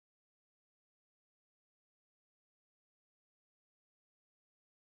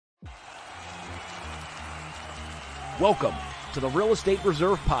Welcome to the Real Estate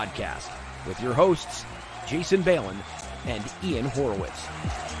Reserve Podcast with your hosts, Jason Balin and Ian Horowitz.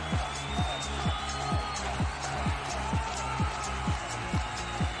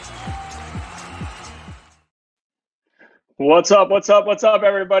 What's up,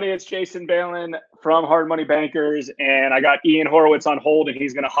 everybody? It's Jason Balin from Hard Money Bankers, and I got Ian Horowitz on hold, and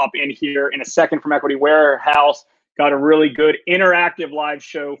he's going to hop in here in a second from Equity Warehouse. Got a really good interactive live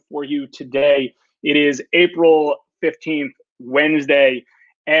show for you today. It is April 15th, Wednesday,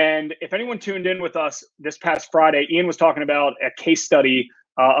 and if anyone tuned in with us this past Friday, Ian was talking about a case study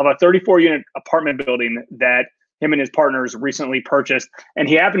of a 34-unit apartment building that him and his partners recently purchased, and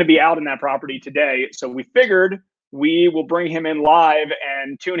he happened to be out in that property today, so we figured we will bring him in live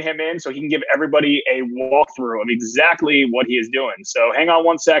and tune him in so he can give everybody a walkthrough of exactly what he is doing. So hang on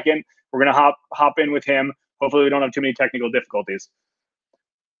one second. We're going to hop in with him. Hopefully we don't have too many technical difficulties.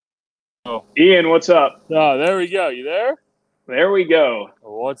 Oh, Ian, what's up? oh, there we go. You there? There we go.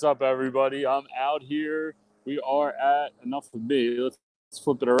 What's up, everybody? I'm out here. We are at, enough of me, let's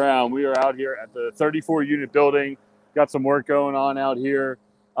flip it around. We are out here at the 34-unit building. Got some work going on out here.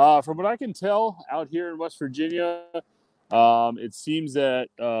 From what I can tell, out here in West Virginia, it seems that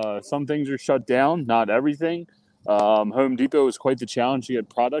some things are shut down, not everything. Home Depot is quite the challenge to get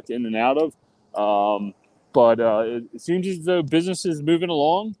product in and out of. But it seems as though business is moving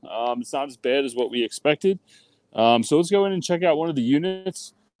along. It's not as bad as what we expected. So let's go in and check out one of the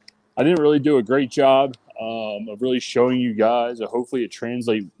units. I didn't really do a great job of really showing you guys. Hopefully it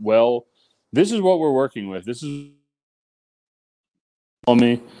translates well. This is what we're working with. This is on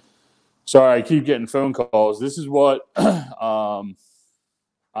me. Sorry, I keep getting phone calls. This is what I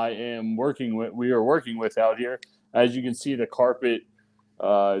am working with. We are working with out here. As you can see, the carpet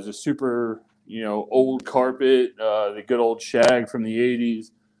is a super, old carpet. The good old shag from the 80s.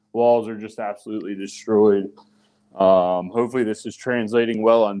 Walls are just absolutely destroyed. Hopefully this is translating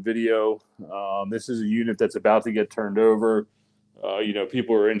well on video. This is a unit that's about to get turned over.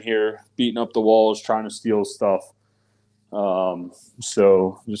 People are in here beating up the walls, trying to steal stuff.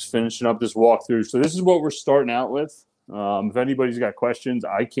 So just finishing up this walkthrough. So this is what we're starting out with. If anybody's got questions,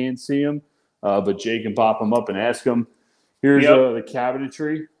 I can't see them, but Jay can pop them up and ask them. Here's the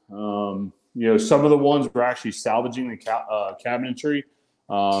cabinetry. Some of the ones we're actually salvaging the cabinetry.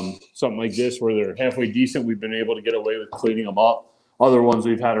 Something like this where they're halfway decent, we've been able to get away with cleaning them up. Other ones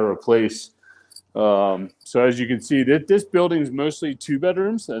we've had to replace. So as you can see, this building is mostly 2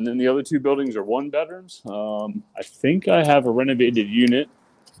 bedrooms, and then the other 2 buildings are 1 bedrooms. I think I have a renovated unit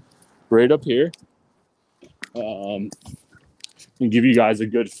right up here. And give you guys a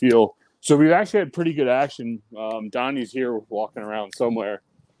good feel. So we've actually had pretty good action. Donnie's here walking around somewhere.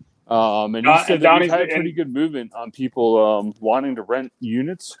 And he said that we've had pretty good movement on people wanting to rent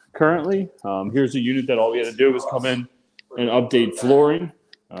units currently. Here's a unit that all we had to do was come in and update flooring.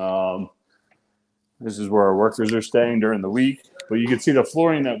 This is where our workers are staying during the week. But you can see the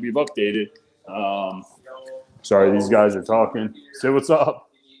flooring that we've updated. Sorry, these guys are talking. Say what's up.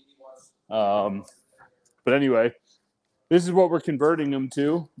 But anyway, this is what we're converting them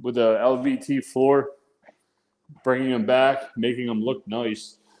to with a LVT floor, bringing them back, making them look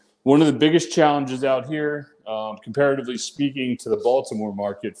nice. One of the biggest challenges out here, comparatively speaking to the Baltimore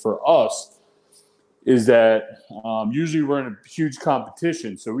market for us, is that usually we're in a huge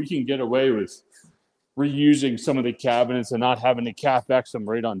competition, so we can get away with reusing some of the cabinets and not having to CapEx them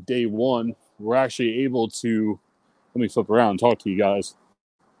right on day one. We're actually able to, let me flip around and talk to you guys.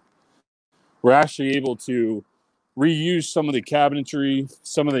 We're actually able to reuse some of the cabinetry,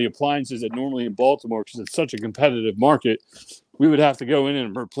 some of the appliances that normally in Baltimore, because it's such a competitive market, we would have to go in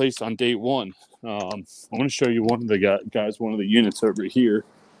and replace on day one. I want to show you one of the units over here.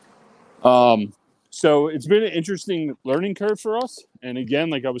 So it's been an interesting learning curve for us. And again,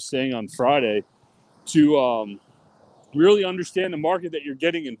 like I was saying on Friday, to really understand the market that you're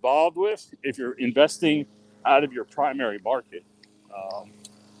getting involved with if you're investing out of your primary market.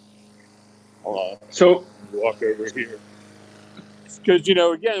 So walk over here. Because,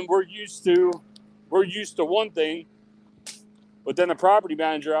 again, we're used to one thing, but then the property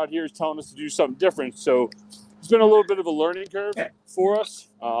manager out here is telling us to do something different. So it's been a little bit of a learning curve for us.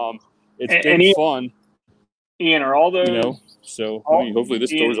 It's been fun. Ian, are all those? So hopefully this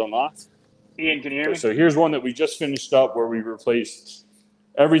door's unlocked. Ian, can you hear me? So here's one that we just finished up where we replaced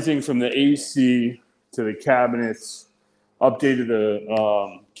everything from the AC to the cabinets, updated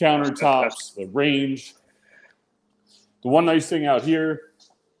the countertops, the range. The one nice thing out here,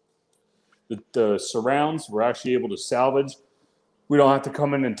 the surrounds, we're actually able to salvage. We don't have to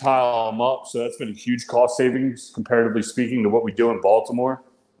come in and tile them up, so that's been a huge cost savings, comparatively speaking, to what we do in Baltimore.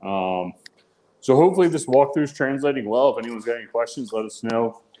 So hopefully this walkthrough is translating well. If anyone's got any questions, let us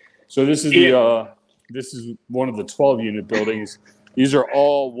know. So this is this is one of the 12-unit buildings. These are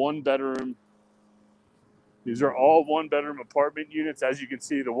all one-bedroom. These are all one-bedroom apartment units. As you can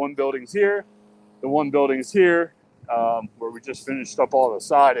see, the one building's here, the one building's here, where we just finished up all the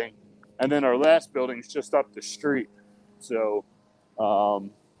siding, and then our last building's just up the street. So,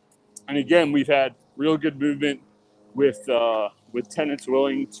 and again, we've had real good movement with tenants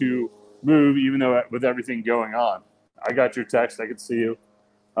willing to move, even though with everything going on. I got your text. I could see you.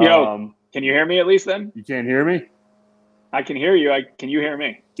 Yo, can you hear me at least then? You can't hear me? I can hear you. Can you hear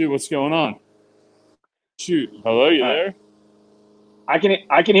me? Dude, what's going on? Shoot. Hello, you there? I can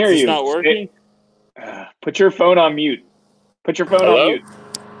hear you. It's not working? Put your phone on mute. Put your phone on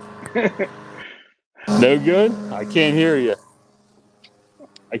mute. No good? I can't hear you.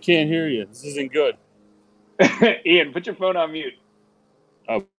 I can't hear you. This isn't good. Ian, put your phone on mute.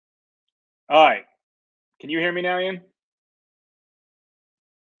 Oh. All right. Can you hear me now, Ian?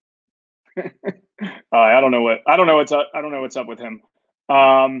 I don't know what's up. I don't know what's up with him.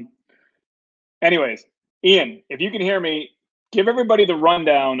 Anyways, Ian, if you can hear me, give everybody the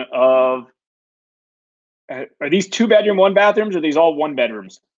rundown of are these 2-bedroom, 1-bathrooms, or are these all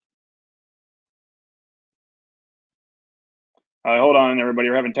 1-bedrooms? All right, hold on, everybody.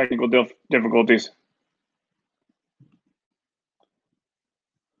 We're having technical difficulties.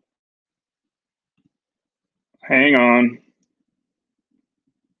 Hang on.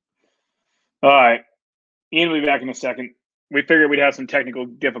 All right. Ian will be back in a second. We figured we'd have some technical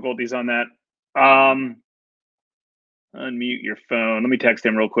difficulties on that. Unmute your phone. Let me text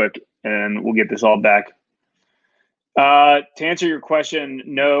him real quick, and we'll get this all back. To answer your question,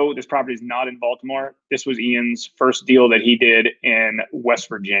 no, this property is not in Baltimore. This was Ian's first deal that he did in West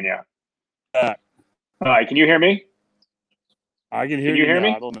Virginia. All right. Can you hear me? I can hear you. Hear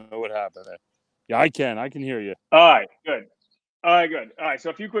me? I don't know what happened there. Yeah, I can. I can hear you. All right. Good. All right. Good. All right. So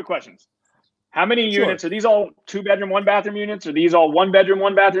a few quick questions. How many units? Are these all 2-bedroom, 1-bathroom units? Are these all 1-bedroom,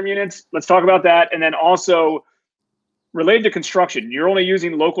 1-bathroom units? Let's talk about that. And then also related to construction, you're only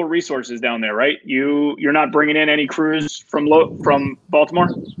using local resources down there, right? You're not bringing in any crews from Baltimore?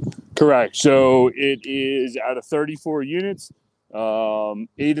 Correct. So it is out of 34 units. 8 of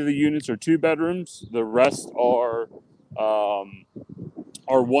the units are 2 bedrooms. The rest are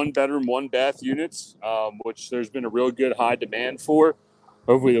 1-bedroom, 1-bath units, which there's been a real good high demand for.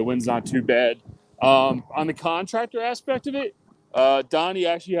 Hopefully the wind's not too bad. On the contractor aspect of it, Donnie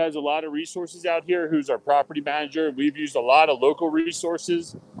actually has a lot of resources out here, who's our property manager. We've used a lot of local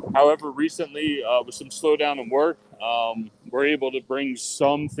resources. However, recently, with some slowdown in work, we're able to bring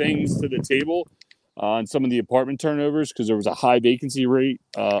some things to the table on some of the apartment turnovers because there was a high vacancy rate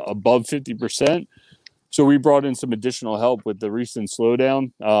above 50%. So we brought in some additional help with the recent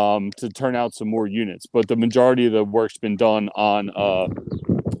slowdown to turn out some more units. But the majority of the work's been done on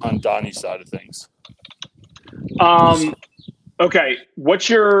Donnie's side of things. Okay. What's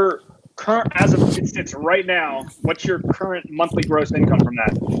your current, as of it sits right now, what's your current monthly gross income from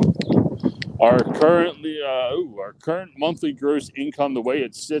that? Our current monthly gross income, the way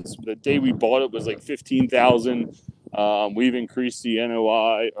it sits, the day we bought it was like $15,000. We've increased the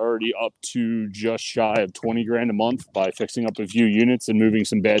NOI already up to just shy of $20,000 a month by fixing up a few units and moving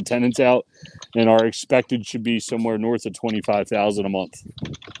some bad tenants out. And our expected should be somewhere north of $25,000 a month.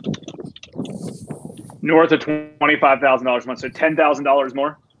 North of $25,000 a month, so $10,000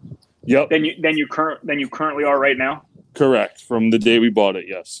 more. Yep. Than you currently are right now. Correct. From the day we bought it,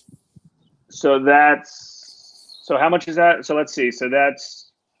 yes. So how much is that? So let's see. So that's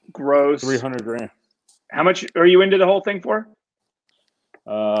gross $300,000. How much are you into the whole thing for?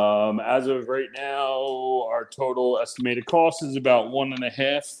 As of right now, our total estimated cost is about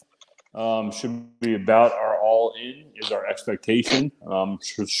 1.5. Should be about our all-in is our expectation.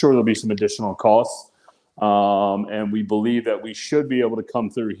 Sure there'll be some additional costs. And we believe that we should be able to come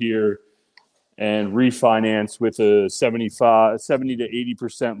through here and refinance with a 70 to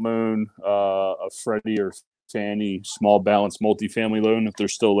 80% loan, a Freddie or Fannie small balance multifamily loan if they're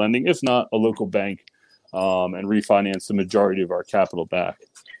still lending. If not, a local bank, and refinance the majority of our capital back.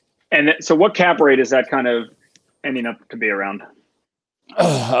 And so what cap rate is that kind of ending up to be around?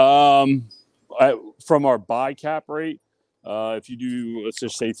 From our buy cap rate, if you do, let's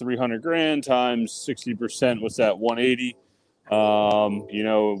just say $300,000 times 60%, what's that? 180.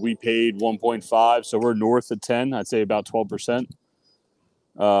 We paid 1.5, so we're north of 10. I'd say about 12%.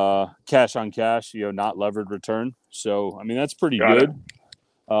 Cash on cash, not levered return. So I mean that's pretty good,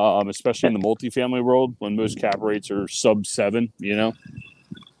 especially in the multifamily world when most cap rates are sub 7.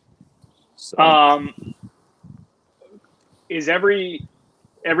 So. Is everybody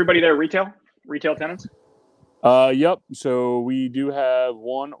there retail? retail tenants? Yep. So we do have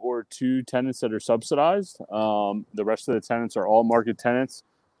 1 or 2 tenants that are subsidized. The rest of the tenants are all market tenants.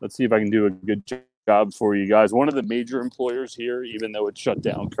 Let's see if I can do a good job for you guys. One of the major employers here, even though it's shut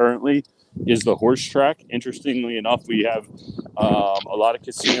down currently, is the horse track. Interestingly enough, we have a lot of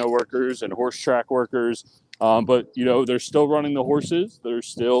casino workers and horse track workers, but they're still running the horses. They're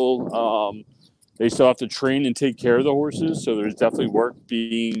still they still have to train and take care of the horses, so there's definitely work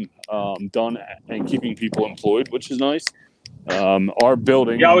being done and keeping people employed, which is nice. Our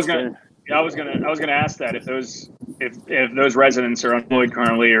building. Yeah, I was gonna ask that if those residents are employed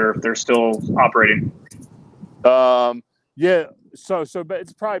currently or if they're still operating. Yeah. So but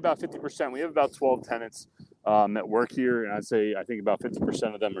it's probably about 50%. We have about 12 tenants that work here, and I think about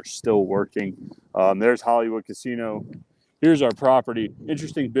 50% of them are still working. There's Hollywood Casino. Here's our property.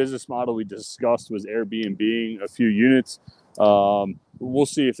 Interesting business model we discussed was Airbnb, a few units. We'll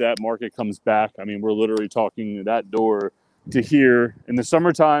see if that market comes back. I mean, we're literally talking that door to here. In the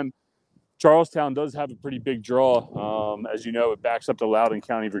summertime, Charlestown does have a pretty big draw. As you know, it backs up to Loudoun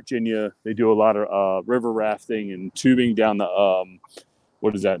County, Virginia. They do a lot of river rafting and tubing down the,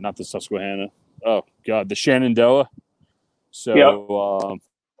 what is that? Not the Susquehanna. Oh, God, the Shenandoah. So, yep.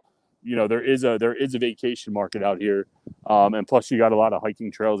 There is a vacation market out here. And plus you got a lot of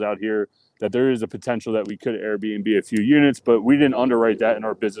hiking trails out here that there is a potential that we could Airbnb a few units, but we didn't underwrite that in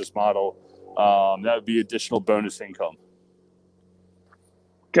our business model. That would be additional bonus income.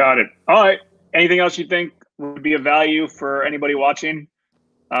 Got it. All right. Anything else you think would be of value for anybody watching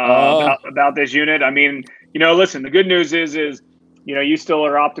about this unit? I mean, listen, the good news is you still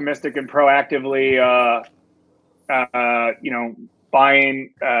are optimistic and proactively,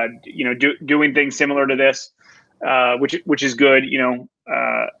 buying, doing things similar to this, which is good.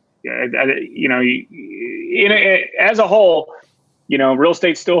 As a whole, real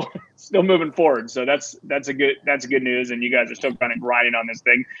estate's still moving forward. So that's good news. And you guys are still kind of grinding on this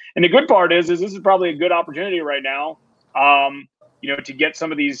thing. And the good part is this is probably a good opportunity right now, to get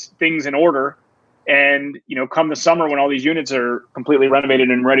some of these things in order. And, come the summer when all these units are completely renovated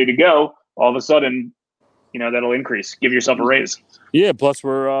and ready to go, all of a sudden, that'll increase. Give yourself a raise. Yeah. Plus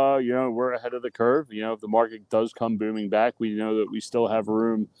we're ahead of the curve. If the market does come booming back, we know that we still have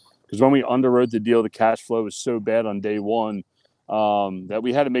room, because when we underwrote the deal, the cash flow was so bad on day one that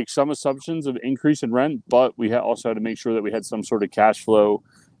we had to make some assumptions of increase in rent, but we also had to make sure that we had some sort of cash flow.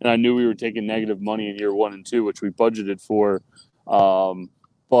 And I knew we were taking negative money in year 1 and 2, which we budgeted for.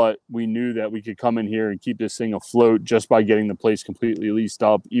 But we knew that we could come in here and keep this thing afloat just by getting the place completely leased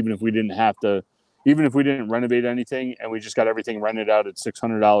up, even if we didn't renovate anything and we just got everything rented out at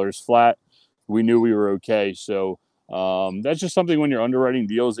 $600 flat. We knew we were okay. So that's just something when you're underwriting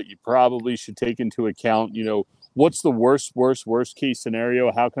deals that you probably should take into account. What's the worst case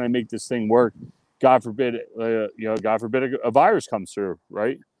scenario? How can I make this thing work? God forbid a virus comes through,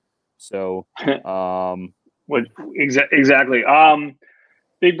 right? So, exactly.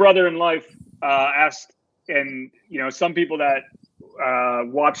 Big brother in life asked, and some people that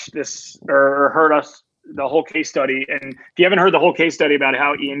watched this or heard us the whole case study, and if you haven't heard the whole case study about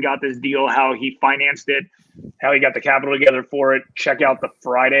how Ian got this deal, how he financed it, how he got the capital together for it, check out the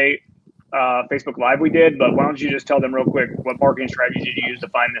Friday Facebook Live we did. But why don't you just tell them real quick what marketing strategy did you use to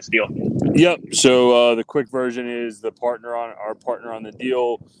find this deal? Yep. So the quick version is our partner on the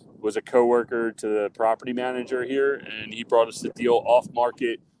deal was a coworker to the property manager here, and he brought us the deal off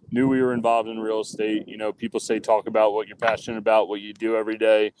market. Knew we were involved in real estate. People say talk about what you're passionate about, what you do every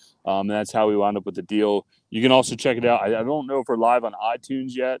day. And that's how we wound up with the deal. You can also check it out. I don't know if we're live on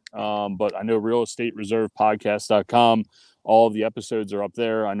iTunes yet, but I know realestatereservepodcast.com. All of the episodes are up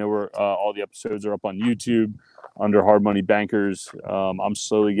there. I know all the episodes are up on YouTube under Hard Money Bankers. I'm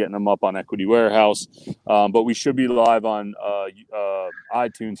slowly getting them up on Equity Warehouse, but we should be live on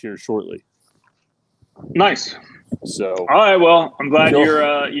iTunes here shortly. Nice. So, all right. Well, I'm glad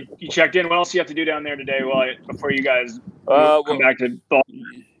you checked in. What else do you have to do down there today before you guys come back to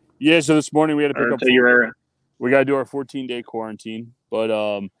Boston? Yeah. So this morning we had to pick up your area. We got to do our 14-day quarantine, but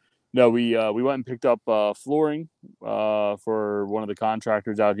no, we went and picked up flooring for one of the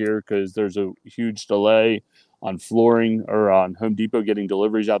contractors out here because there's a huge delay on flooring or on Home Depot getting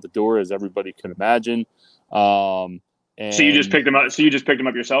deliveries out the door, as everybody can imagine. And so you just picked them up. So you just picked them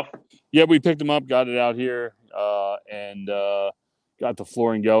up yourself? Yeah, we picked them up, got it out here, and got the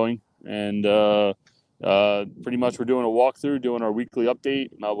flooring going. And pretty much we're doing a walkthrough, doing our weekly update.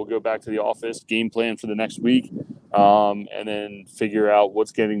 We'll go back to the office, game plan for the next week, and then figure out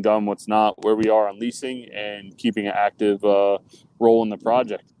what's getting done, what's not, where we are on leasing, and keeping an active role in the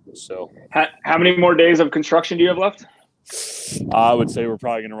project. So, how many more days of construction do you have left? I would say we're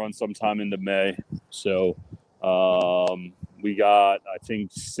probably going to run sometime into May. So we got, I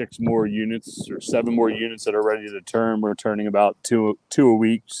think, 6 more units or 7 more units that are ready to turn. We're turning about two a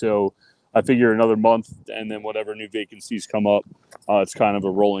week. So I figure another month, and then whatever new vacancies come up, it's kind of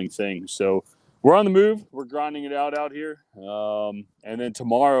a rolling thing. So we're on the move. We're grinding it out here. And then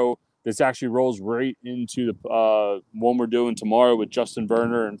tomorrow, this actually rolls right into the one we're doing tomorrow with Justin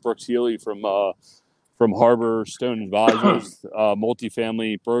Werner and Brooks Healy from Harbor Stone Advisors,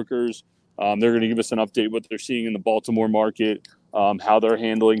 multifamily brokers. They're going to give us an update what they're seeing in the Baltimore market, how they're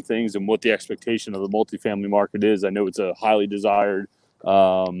handling things, and what the expectation of the multifamily market is. I know it's a highly desired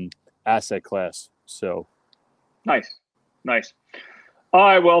asset class. So nice. All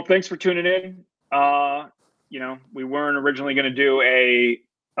right. Well, thanks for tuning in. We weren't originally going to do a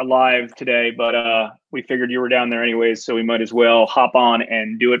live today, but we figured you were down there anyways, so we might as well hop on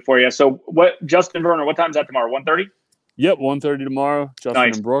and do it for you. So Justin Werner, what time is that tomorrow? 1:30? Yep, 1:30 tomorrow. Justin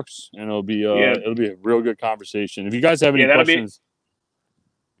and Brooks, and it'll be a real good conversation. If you guys have any questions,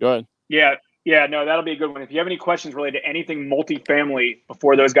 go ahead. Yeah, no, that'll be a good one. If you have any questions related to anything multifamily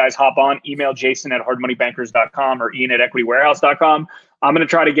before those guys hop on, email Jason at hardmoneybankers.com or Ian at equitywarehouse.com. I'm going to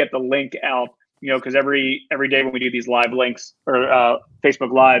try to get the link out, because every day when we do these live links or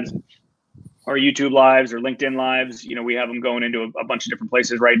Facebook lives or YouTube lives or LinkedIn lives, we have them going into a bunch of different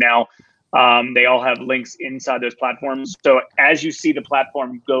places right now. They all have links inside those platforms. So as you see the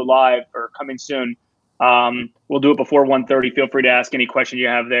platform go live or coming soon, we'll do it before 1:30. Feel free to ask any question you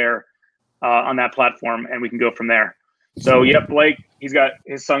have there on that platform, and we can go from there. So, Blake, he's got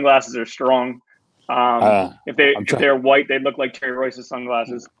his sunglasses are strong. If they're white, they look like Terry Royce's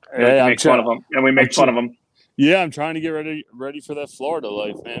sunglasses. We make fun of them, and we make fun of them. Yeah, I'm trying to get ready for that Florida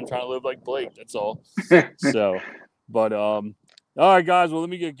life, man. I'm trying to live like Blake. That's all. But all right, guys. Well, let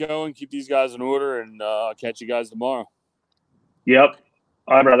me get going. Keep these guys in order, and I'll catch you guys tomorrow. Yep.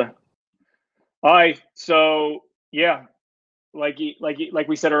 All right, brother. All right. So like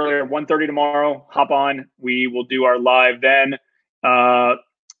we said earlier, 1:30 tomorrow. Hop on. We will do our live then.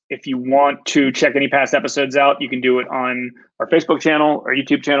 If you want to check any past episodes out, you can do it on our Facebook channel, our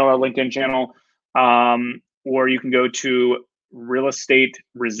YouTube channel, our LinkedIn channel, or you can go to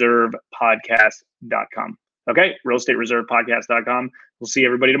realestatereservepodcast.com. Okay, realestatereservepodcast.com. We'll see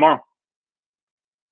everybody tomorrow.